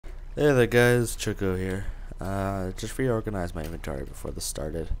Hey there guys, Choco here. Just reorganized my inventory before this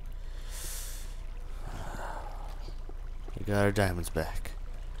started. We got our diamonds back.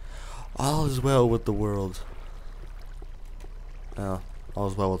 All is well with the world. Well, all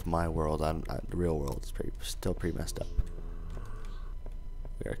is well with my world. The real world is still pretty messed up.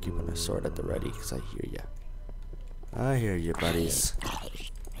 We are keeping a sword at the ready, because I hear ya. I hear you, buddies.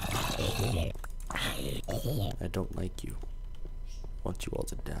 I don't like you. I want you all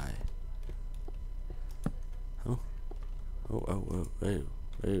to die. Oh, whoa.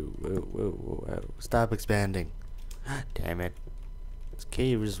 Stop expanding. Damn it. This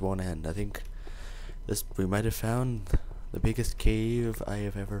cave just won't end. I think we might have found the biggest cave I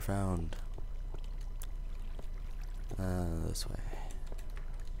have ever found. This way.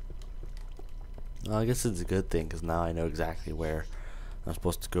 Well, I guess it's a good thing, because now I know exactly where I'm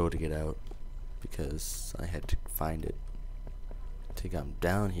supposed to go to get out. Because I had to find it. I think I'm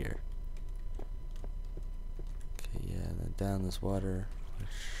down here. Okay, yeah, then down this water.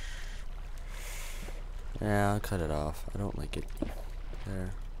 Yeah, I'll cut it off. I don't like it.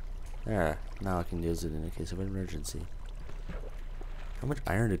 There. Now I can use it in a case of emergency. How much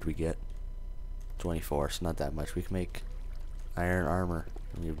iron did we get? 24, so not that much. We can make iron armor.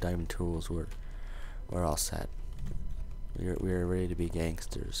 And we have diamond tools. We're all set. We're ready to be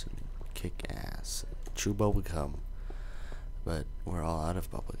gangsters and kick ass. Chew bubble gum. But we're all out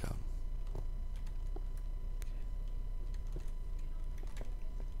of bubble gum.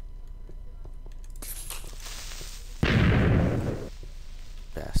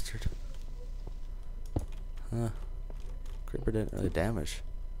 Bastard. Huh. Creeper didn't really damage.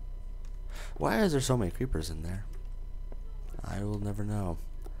 Why is there so many creepers in there? I will never know.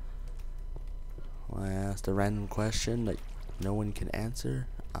 When I asked a random question that no one can answer,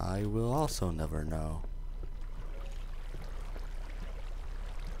 I will also never know.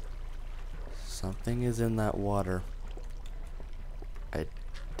 Something is in that water. I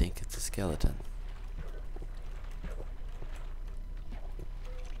think it's a skeleton.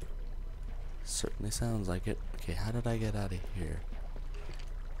 Certainly sounds like it. Okay, how did I get out of here?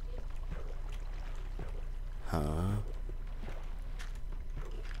 Huh?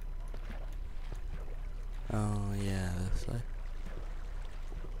 Oh yeah, this way.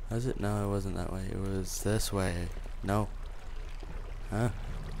 Was it? No, it wasn't that way. It was this way. No. Huh?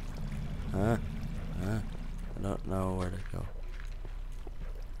 I don't know where to go.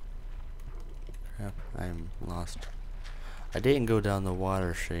 Crap, I'm lost. I didn't go down the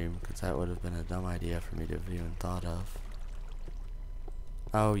water stream, because that would have been a dumb idea for me to have even thought of.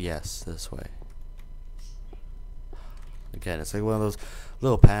 Oh yes, this way. Again, it's like one of those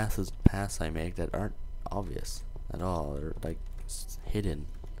little paths I make that aren't obvious at all. They're like hidden.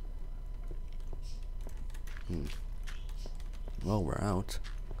 Well, we're out.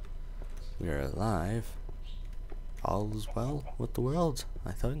 We are alive. All is well with the world.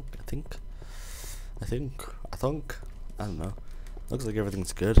 I think. I don't know. Looks like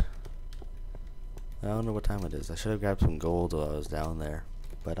everything's good. I don't know what time it is. I should have grabbed some gold while I was down there,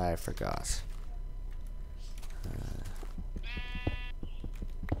 but I forgot.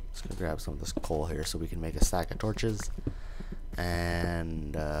 Let's go grab some of this coal here so we can make a stack of torches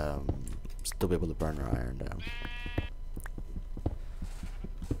and still be able to burn our iron down.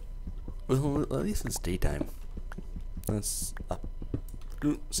 Well, at least it's daytime. That's up.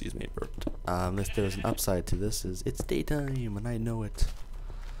 Excuse me, burped. If there's an upside to this, is it's daytime and I know it.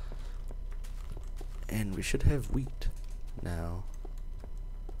 And we should have wheat now.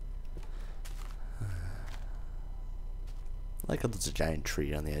 I like how there's a giant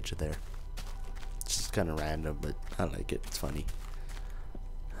tree on the edge of there. It's just kind of random, but I like it. It's funny.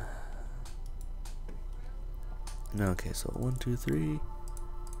 Okay, so 1, 2, 3.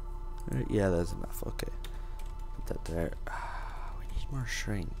 Right, yeah, that's enough. Okay, put that there. We need more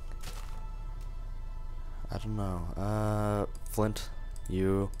string. I don't know. Flint,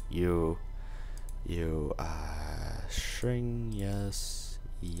 you, string, yes,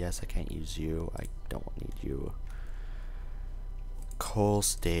 I can't use you. I don't need you. Coal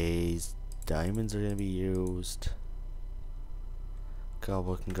stays. Diamonds are gonna be used.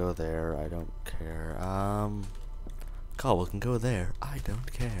 Cobble can go there. I don't care. Cobble can go there. I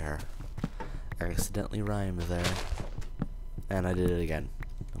don't care. I accidentally rhymed there. And I did it again.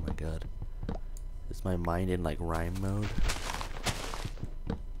 Oh my god. Is my mind in like rhyme mode?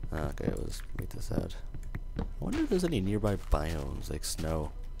 Okay, let's make this out. I wonder if there's any nearby biomes like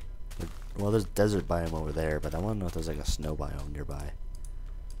snow. Well, there's desert biome over there, but I want to know if there's like a snow biome nearby.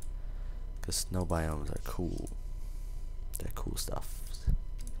 Because snow biomes are cool. They're cool stuff.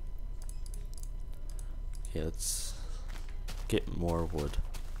 Okay, let's get more wood.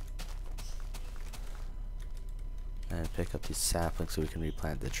 And pick up these saplings so we can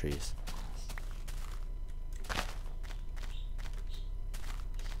replant the trees.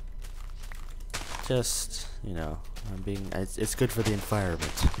 Just, you know, it's good for the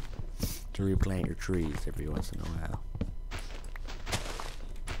environment to replant your trees every once in a while.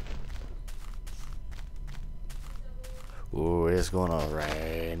 Ooh, it's gonna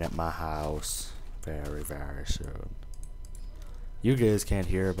rain at my house very, very soon. You guys can't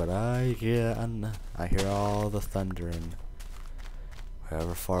hear, but I can. I hear all the thunder and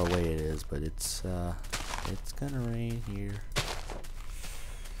however far away it is, but it's gonna rain here.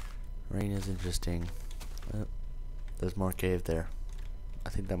 Rain is interesting. Oh, there's more cave there. I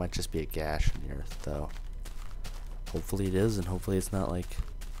think that might just be a gash in the earth, though. Hopefully it is, and hopefully it's not like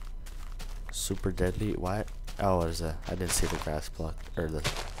super deadly. Why? Oh, I didn't see the grass block or the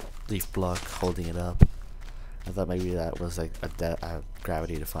leaf block holding it up. I thought maybe that was like a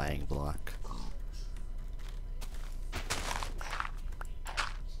gravity defying block.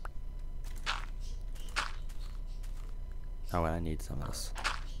 Oh, and I need some of this.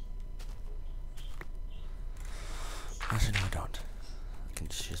 Actually, no, I don't. I can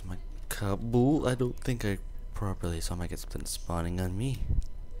just use my Kabul. I don't think I properly, so I might get something spawning on me.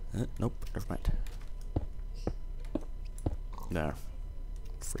 Nope, never mind. There.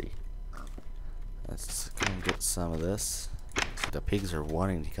 Free. Let's go and get some of this. So the pigs are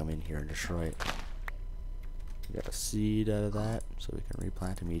wanting to come in here and destroy it. We got a seed out of that, so we can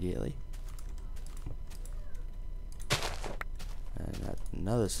replant immediately. And got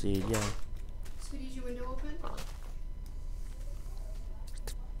another seed, yeah. Sweetie, is your window open?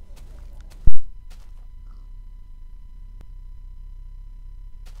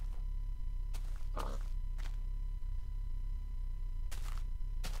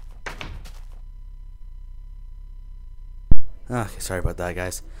 Okay, sorry about that,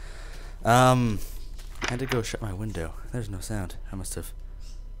 guys. I had to go shut my window. There's no sound. I must have.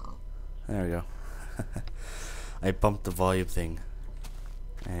 There we go. I bumped the volume thing,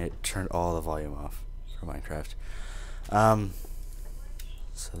 and it turned all the volume off for Minecraft.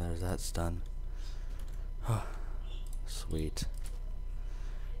 So there's that's done. Oh, sweet.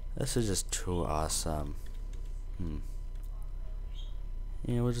 This is just too awesome.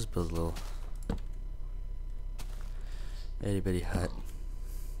 Yeah, we'll just build a little itty bitty hut.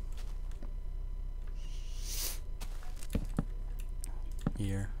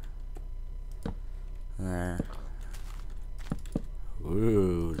 Here. There.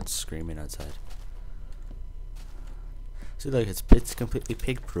 Ooh, it's screaming outside. See, look, it's completely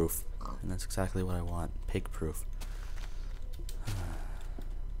pig proof. And that's exactly what I want. Pig proof.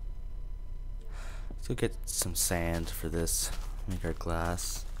 Let's go get some sand for this. Make our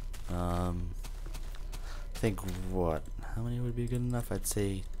glass. I think what? How many would be good enough? I'd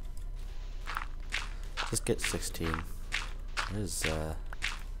say just get 16. There's a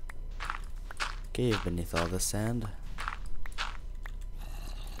cave beneath all this sand.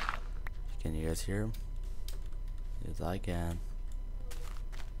 Can you guys hear him? Yes, I can.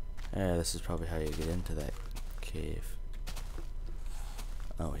 Yeah, this is probably how you get into that cave.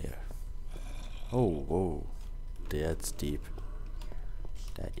 Oh, yeah. Oh, whoa. That's deep.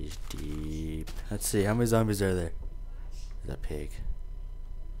 That is deep. Let's see, how many zombies are there? There's a pig.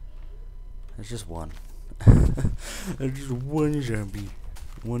 There's just one. There's just one zombie.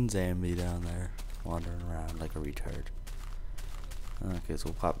 One zombie down there, wandering around like a retard. Okay, so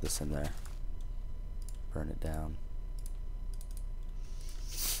we'll pop this in there. Burn it down.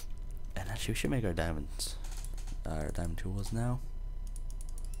 And actually, we should make our diamonds. Our diamond tools now.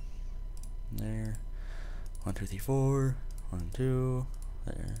 There. 1, 2, 3, 4. 1, 2.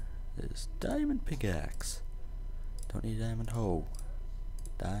 There is diamond pickaxe. Don't need diamond hoe.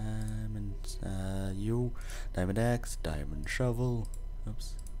 Diamond diamond axe, diamond shovel.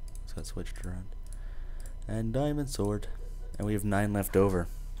 Oops, it's got switched around. And diamond sword. And we have 9 left over.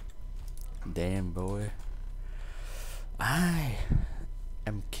 Damn, boy. I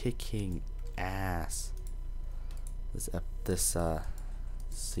am kicking ass this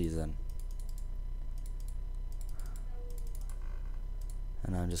season.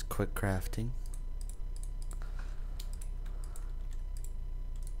 And I'm just quick crafting.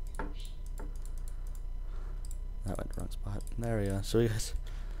 That went the wrong spot. There we go. So we got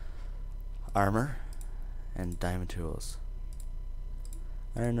armor and diamond tools.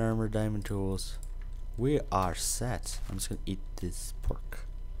 Iron armor, diamond tools. We are set. I'm just gonna eat this pork.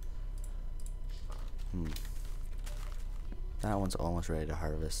 That one's almost ready to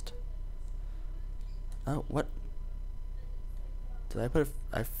harvest. Oh, what? Did I put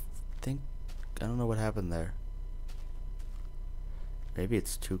I think, I don't know what happened there. Maybe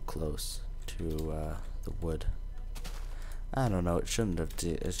it's too close to the wood. I don't know. It shouldn't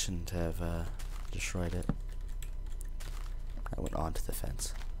have. Destroyed it. I went onto the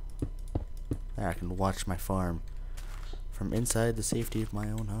fence. There, I can watch my farm from inside the safety of my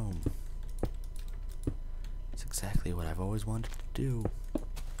own home. It's exactly what I've always wanted to do.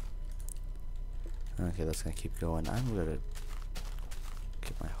 Okay, that's gonna keep going. I'm gonna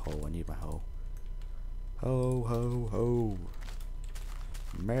get my hoe. I need my hoe. Ho, ho, ho.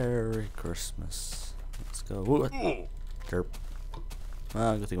 Merry Christmas. Let's go. Ooh, derp.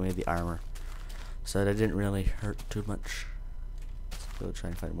 Well, good thing we had the armor, so that I didn't really hurt too much. Let's go try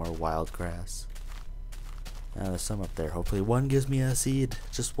and find more wild grass. Now there's some up there. Hopefully one gives me a seed.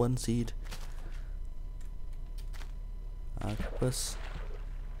 Just one seed. Octopus.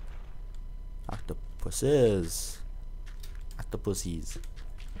 Octopuses. Octopussies.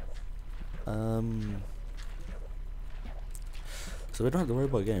 So we don't have to worry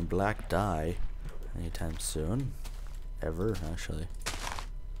about getting black dye anytime soon. Ever, actually.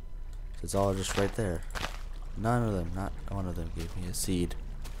 It's all just right there. None of them, not one of them gave me a seed.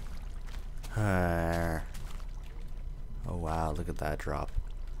 Oh wow, look at that drop.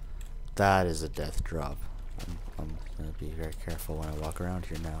 That is a death drop. I'm gonna be very careful when I walk around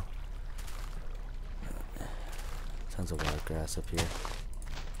here now. Tons of wild grass up here.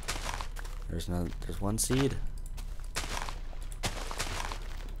 There's one seed.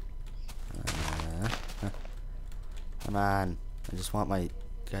 Come on. I just want my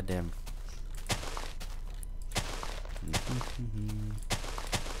goddamn.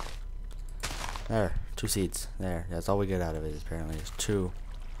 There, 2 seeds. There, that's all we get out of it. Apparently, is 2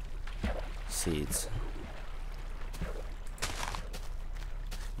 seeds.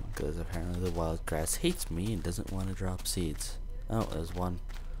 Because apparently the wild grass hates me and doesn't want to drop seeds. Oh, there's one.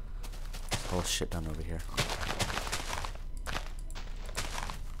 There's a whole shit done over here.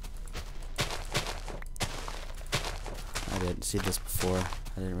 I didn't see this before.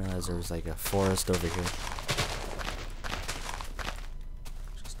 I didn't realize there was like a forest over here.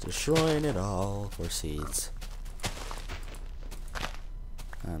 Just destroying it all for seeds.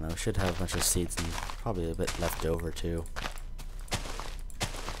 I don't know, should have a bunch of seeds and probably a bit left over too.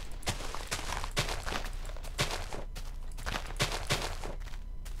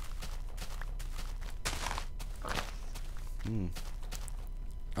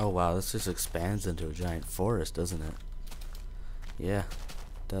 Oh wow, this just expands into a giant forest, doesn't it? Yeah,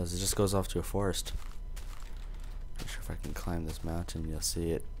 it does. It just goes off to a forest. Not sure if I can climb this mountain. You'll see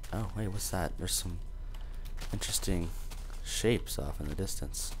it. Oh wait, what's that? There's some interesting shapes off in the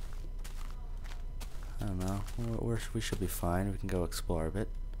distance. I don't know. We should be fine. We can go explore a bit.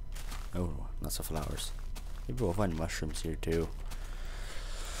 Oh, lots of flowers. Maybe we'll find mushrooms here too.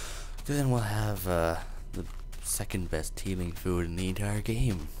 Then we'll have the second best healing food in the entire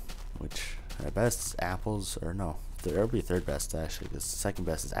game, which our best is apples, or no, there'll be third best actually, because the second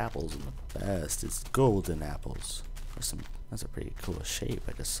best is apples and the best is golden apples. That's a pretty cool shape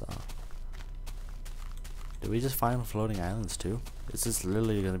I just saw. Did we just find floating islands too? Is this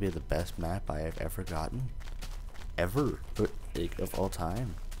literally gonna be the best map I have ever gotten? Ever? Like, of all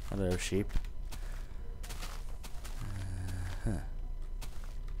time? Hello, sheep.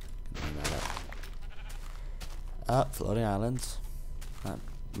 Floating islands. Not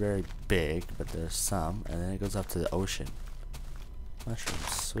very big, but there's some. And then it goes up to the ocean.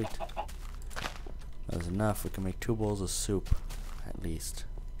 Mushrooms, sweet. That's enough. We can make 2 bowls of soup, at least.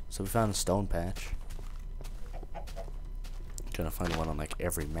 So we found a stone patch. Gonna find one on like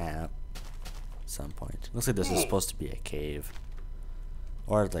every map at some point. Looks like this is supposed to be a cave.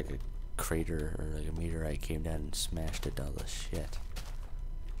 Or like a crater or like a meteorite came down and smashed it all the shit.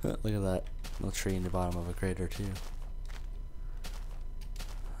 Look at that little tree in the bottom of a crater too.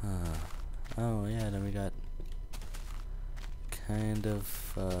 Oh yeah, then we got kind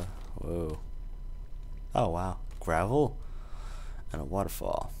of whoa. Oh wow, gravel and a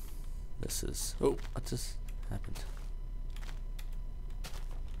waterfall. This is what just happened?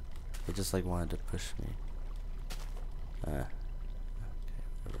 It just like wanted to push me. Okay,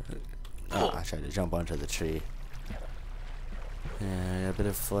 whatever. Oh, I tried to jump onto the tree. Yeah, a bit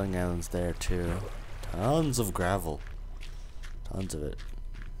of floating islands there too. Tons of gravel. Tons of it.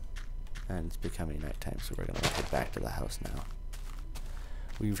 And it's becoming nighttime, so we're gonna head back to the house now.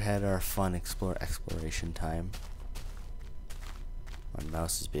 We've had our fun exploration time. My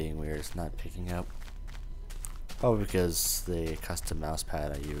mouse is being weird, it's not picking up. Probably because the custom mouse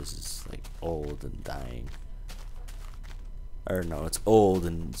pad I use is like old and dying. Or no, it's old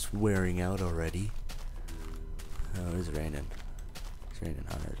and it's wearing out already. Oh, it's raining. It's raining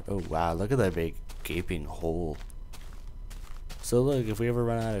hard. Oh wow, look at that big gaping hole. So look, if we ever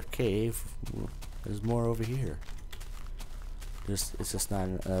run out of cave, there's more over here. it's just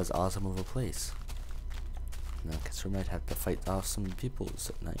not as awesome of a place. No, because we might have to fight off some peoples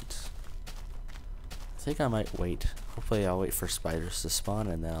at night. I think I might wait. Hopefully I'll wait for spiders to spawn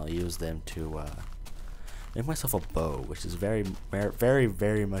and then I'll use them to make myself a bow, which is very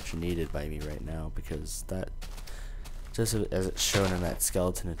much needed by me right now, because that, just as it's shown in that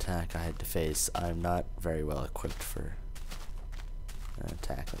skeleton attack I had to face, I'm not very well equipped for an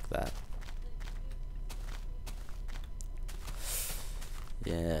attack like that.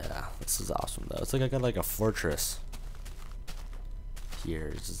 Yeah, this is awesome though. It's like I got like a fortress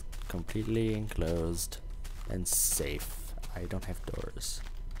here. It's just completely enclosed and safe. I don't have doors.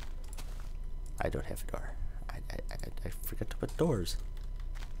 I don't have a door. I forgot to put doors.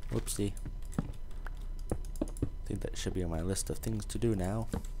 Whoopsie. I think that should be on my list of things to do now.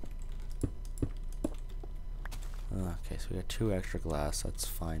 Okay, so we got 2 extra glass. That's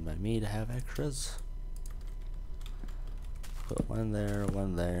fine by me to have extras. Put 1 there,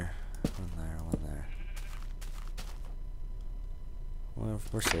 1 there, 1 there, 1 there. Well,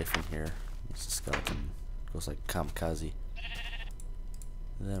 we're safe in here. It's a skeleton. Goes like kamikaze.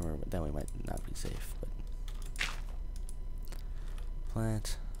 Then we might not be safe, but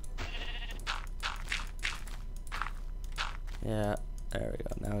plant. Yeah, there we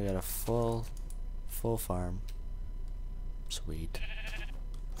go. Now we got a full farm. Sweet.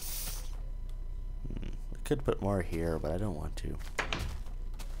 We could put more here, but I don't want to.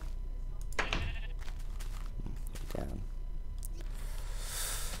 Down.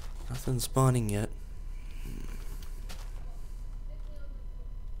 Nothing spawning yet.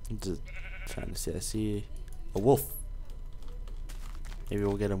 I'm just trying to see. I see a wolf. Maybe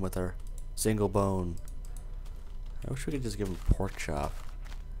we'll get him with our single bone. I wish we could just give him pork chop.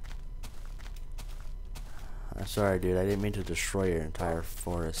 I'm sorry, dude. I didn't mean to destroy your entire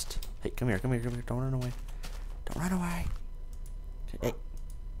forest. Hey, come here, come here, come here. Don't run away. Don't run away. Hey.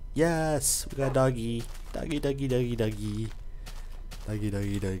 Yes! We got doggy. Doggy, doggy, doggy, doggy. Doggy,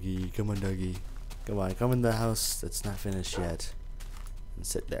 doggy, doggy. Come on, doggy. Come on, come in the house that's not finished yet. And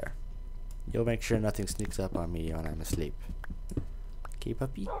sit there. You'll make sure nothing sneaks up on me when I'm asleep. Okay,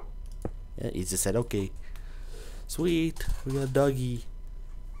 puppy? Yeah, he just said okay. Sweet. We got doggy.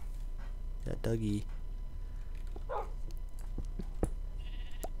 Got doggy.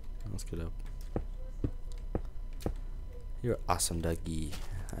 Let's get up. You're awesome, doggy.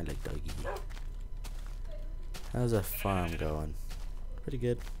 I like doggy. How's that farm going? Pretty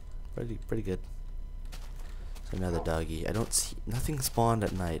good. Pretty good. So another doggy. I don't see nothing spawned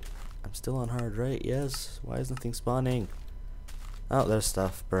at night. I'm still on hard, right? Yes. Why is nothing spawning? Oh, there's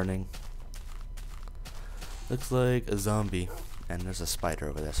stuff burning. Looks like a zombie. And there's a spider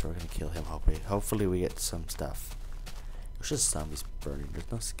over there, so we're gonna kill him. Hopefully we get some stuff. It's just zombies burning.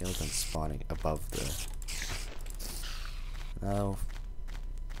 There's no skeletons spawning above the... No.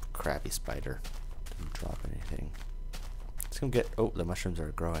 Crappy spider. Didn't drop anything. Let's go get... Oh, the mushrooms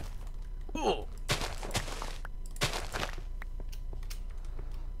are growing.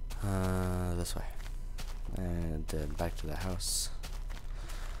 This way. And then back to the house.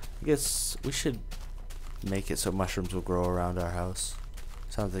 I guess we should make it so mushrooms will grow around our house.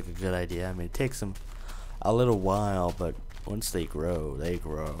 Sounds like a good idea. I mean, it takes them a little while, but once they grow, they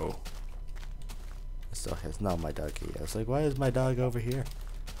grow. So it's not my doggy. I was like, why is my dog over here?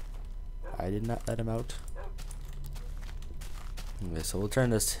 I did not let him out. Okay, so we'll turn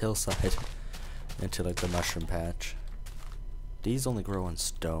this hillside into like the mushroom patch. These only grow on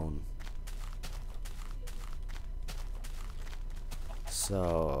stone.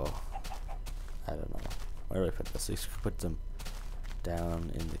 So I don't know. Where do I put this? We should put them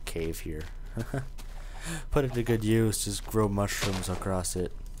down in the cave here. Put it to good use. Just grow mushrooms across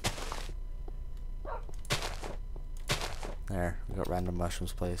it. There, we got random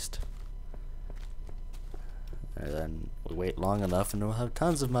mushrooms placed. And then we wait long enough and we'll have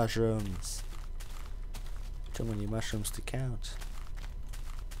tons of mushrooms. Too many mushrooms to count.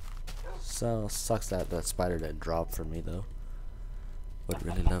 So, sucks that that spider didn't drop for me though. Would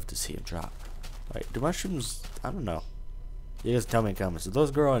really love to see him drop. Wait, do mushrooms, I don't know. You guys tell me in comments, do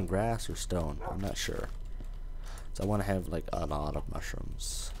those grow on grass or stone? I'm not sure. So I want to have like a lot of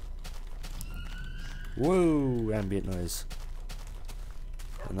mushrooms. Whoa, ambient noise.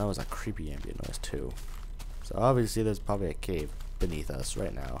 And that was a creepy ambient noise too. So obviously there's probably a cave beneath us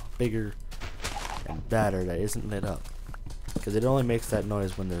right now. Bigger and badder that isn't lit up. Because it only makes that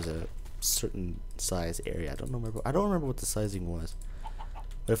noise when there's a certain size area. I don't remember what the sizing was.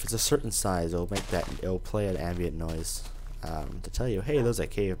 But if it's a certain size, it'll play an ambient noise to tell you, hey, there's a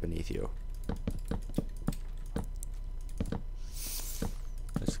cave beneath you.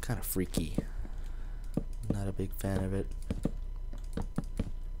 It's kind of freaky. Not a big fan of it.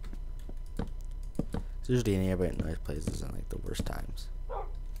 It's usually nearby in nice places and like the worst times.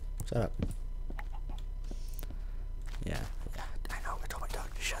 Shut up. Yeah, I know. I told my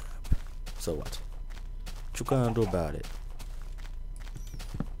dog to shut up. So what? What you gonna do about it?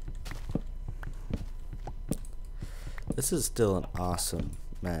 This is still an awesome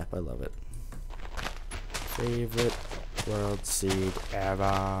map. I love it. Favorite world seed ever.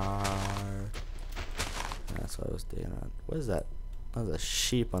 That's what I was digging on. What is that? Oh, there's a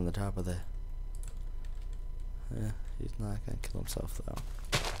sheep on the top of the... Yeah, he's not gonna kill himself though.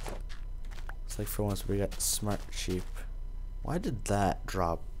 It's like for once we got smart sheep. Why did that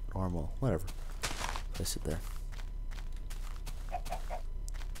drop normal? Whatever. Place it there.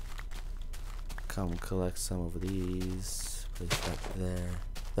 Come collect some of these. Place that there.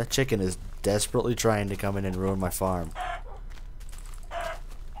 That chicken is desperately trying to come in and ruin my farm.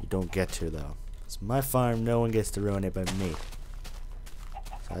 You don't get to though. It's my farm, no one gets to ruin it but me.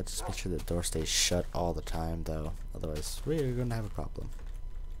 So I just make sure the door stays shut all the time though. Otherwise we're gonna have a problem.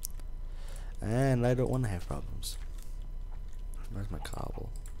 And I don't want to have problems. Where's my cobble?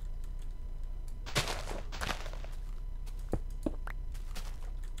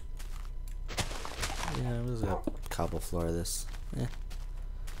 Yeah, I'm just gonna cobble floor this. Yeah.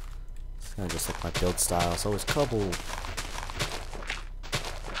 It's kinda just like my build style, so it's cobble.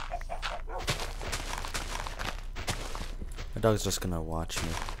 My dog's just gonna watch me.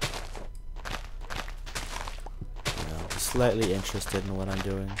 You know, slightly interested in what I'm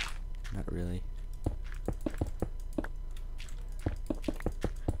doing. Not really.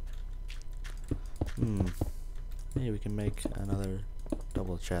 Maybe we can make another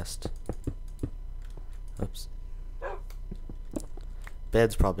double chest. Oops.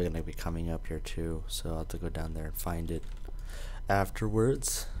 Bed's probably gonna be coming up here too, so I'll have to go down there and find it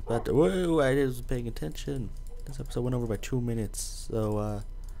afterwards. But whoa, I wasn't paying attention. This episode went over by 2 minutes, so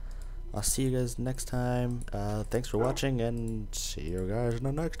I'll see you guys next time. Thanks for watching, and see you guys in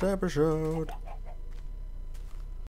the next episode.